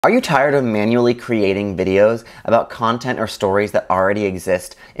Are you tired of manually creating videos about content or stories that already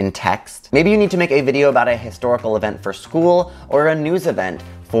exist in text? Maybe you need to make a video about a historical event for school or a news event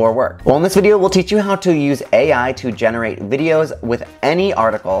for work. Well, in this video, we'll teach you how to use AI to generate videos with any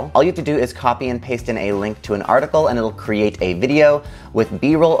article. All you have to do is copy and paste in a link to an article and it'll create a video with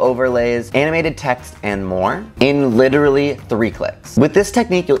B-roll overlays, animated text, and more in literally 3 clicks. With this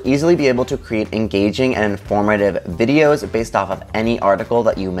technique, you'll easily be able to create engaging and informative videos based off of any article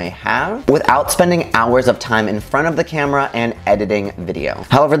that you may have without spending hours of time in front of the camera and editing video.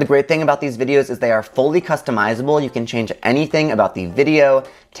 However, the great thing about these videos is they are fully customizable. You can change anything about the video,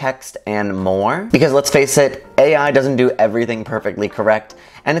 text, and more. Because let's face it, AI doesn't do everything perfectly correct,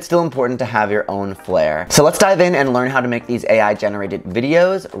 and it's still important to have your own flair. So let's dive in and learn how to make these AI generated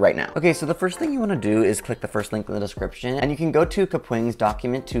videos right now. Okay, so the first thing you want to do is click the first link in the description, and you can go to Kapwing's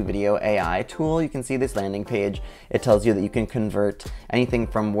document to video AI tool. You can see this landing page. It tells you that you can convert anything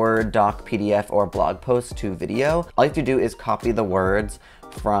from Word, Doc, PDF, or blog post to video. All you have to do is copy the words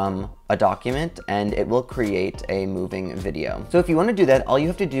from a document and it will create a moving video. So if you want to do that, all you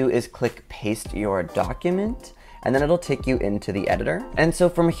have to do is click paste your document, and then it'll take you into the editor. And so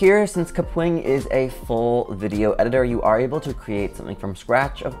from here, since Kapwing is a full video editor, you are able to create something from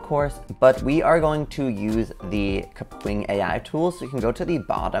scratch, of course, but we are going to use the Kapwing AI tool. So you can go to the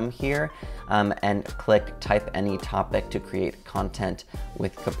bottom here and click type any topic to create content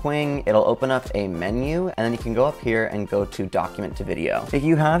with Kapwing. It'll open up a menu, and then you can go up here and go to document to video. If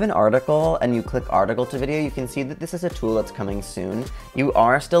you have an article and you click article to video, you can see that this is a tool that's coming soon. You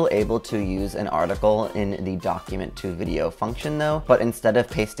are still able to use an article in the document to video function though, but instead of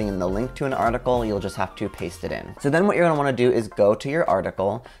pasting in the link to an article, you'll just have to paste it in. So then what you're gonna wanna do is go to your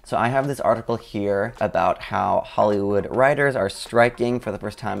article. So I have this article here about how Hollywood writers are striking for the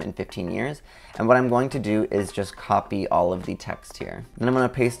first time in 15 years. And what I'm going to do is just copy all of the text here. Then I'm gonna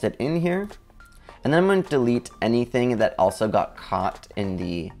paste it in here. And then I'm going to delete anything that also got caught in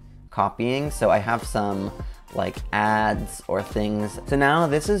the copying. So I have some like ads or things. So now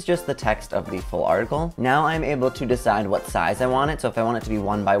this is just the text of the full article. Now I'm able to decide what size I want it. So if I want it to be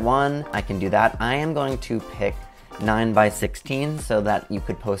 1 by 1, I can do that. I am going to pick 9 by 16 so that you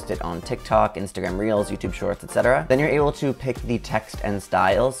could post it on TikTok, Instagram Reels, YouTube Shorts, etc. Then you're able to pick the text and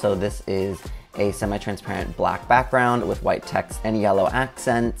style. So this is a semi-transparent black background with white text and yellow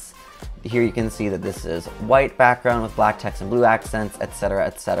accents. Here you can see that this is white background with black text and blue accents, etc.,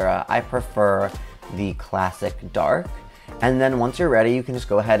 etc. I prefer the classic dark. And then once you're ready, you can just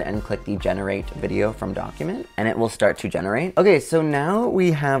go ahead and click the generate video from document and it will start to generate. Okay, so now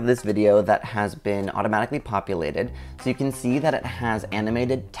we have this video that has been automatically populated. So you can see that it has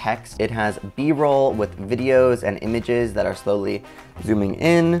animated text. It has B-roll with videos and images that are slowly zooming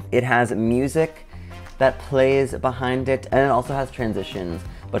in. It has music that plays behind it, and it also has transitions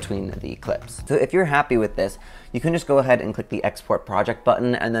between the clips. So if you're happy with this, you can just go ahead and click the export project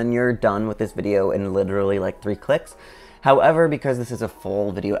button, and then you're done with this video in literally like 3 clicks. However, because this is a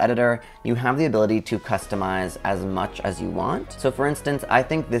full video editor, you have the ability to customize as much as you want. So for instance, I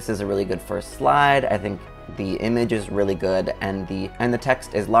think this is a really good first slide. I think the image is really good and the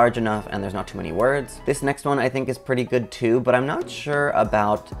text is large enough and there's not too many words. This next one I think is pretty good too, but I'm not sure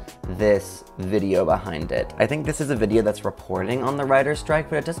about this video behind it. I think this is a video that's reporting on the writer's strike,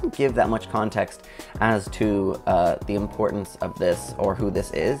 but it doesn't give that much context as to the importance of this or who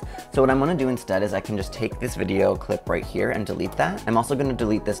this is. So what I'm gonna do instead is I can just take this video clip right here and delete that. I'm also gonna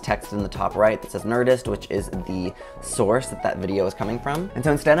delete this text in the top right that says Nerdist, which is the source that video is coming from. And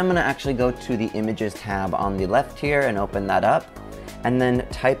so instead I'm gonna actually go to the images tab on the left here and open that up, and then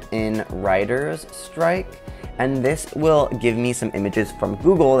type in writer's strike, and this will give me some images from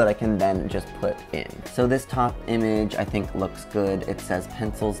Google that I can then just put in. So this top image I think looks good. It says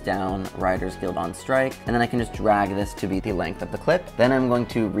pencils down, Writers Guild on strike, and then I can just drag this to be the length of the clip. Then I'm going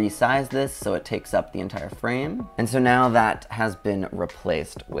to resize this so it takes up the entire frame. And so now that has been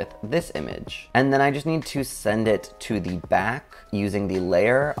replaced with this image. And then I just need to send it to the back using the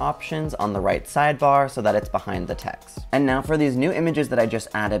layer options on the right sidebar so that it's behind the text. And now for these new images that I just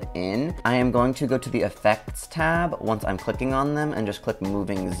added in, I am going to go to the effects tab once I'm clicking on them and just click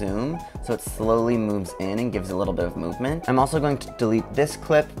moving zoom so it slowly moves in and gives a little bit of movement. I'm also going to delete this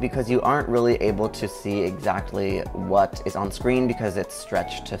clip because you aren't really able to see exactly what is on screen because it's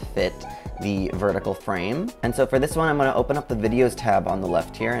stretched to fit the vertical frame. And so for this one, I'm going to open up the videos tab on the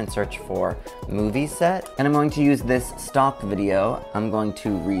left here and search for movie set. And I'm going to use this stock video. I'm going to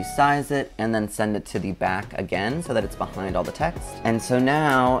resize it and then send it to the back again so that it's behind all the text. And so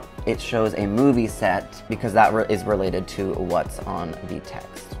now it shows a movie set because that is related to what's on the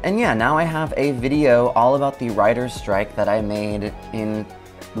text. And yeah, now I have a video all about the writer's strike that I made in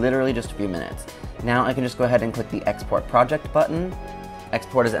literally just a few minutes. Now I can just go ahead and click the export project button,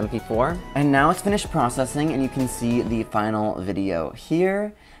 export as MP4, and now it's finished processing and you can see the final video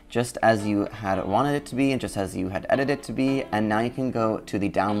here, just as you had wanted it to be and just as you had edited it to be. And now you can go to the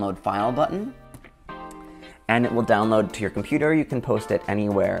download file button and it will download to your computer. You can post it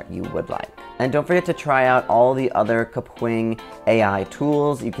anywhere you would like. And don't forget to try out all the other Kapwing AI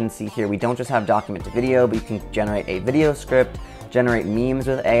tools. You can see here we don't just have document to video, but you can generate a video script, generate memes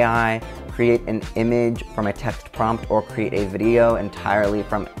with AI, create an image from a text prompt, or create a video entirely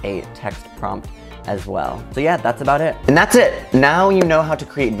from a text prompt as well. So yeah, that's about it. And that's it. Now you know how to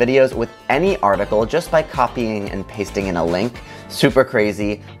create videos with any article just by copying and pasting in a link. Super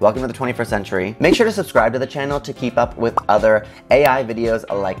crazy. Welcome to the 21st century. Make sure to subscribe to the channel to keep up with other AI videos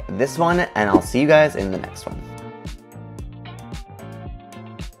like this one, and I'll see you guys in the next one.